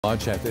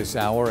Much at this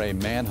hour, a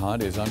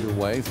manhunt is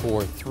underway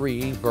for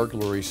 3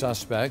 burglary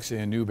suspects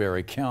in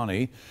Newberry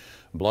County.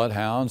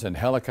 Bloodhounds and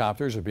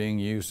helicopters are being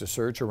used to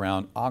search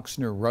around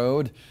Oxner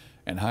Road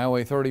and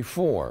Highway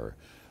 34.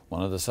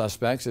 One of the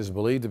suspects is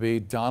believed to be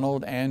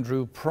Donald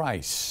Andrew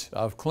Price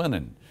of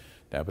Clinton.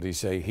 Deputies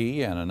say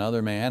he and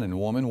another man and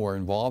woman were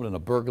involved in a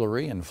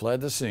burglary and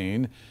fled the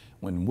scene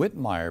when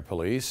Whitmire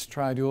police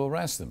tried to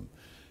arrest them.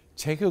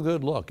 Take a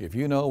good look. If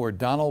you know where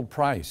Donald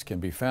Price can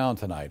be found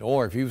tonight,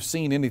 or if you've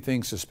seen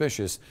anything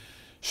suspicious,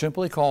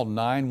 simply call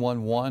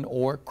 911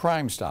 or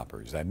Crime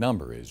Stoppers. That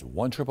number is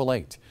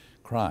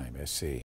 1-888-CRIME-SC.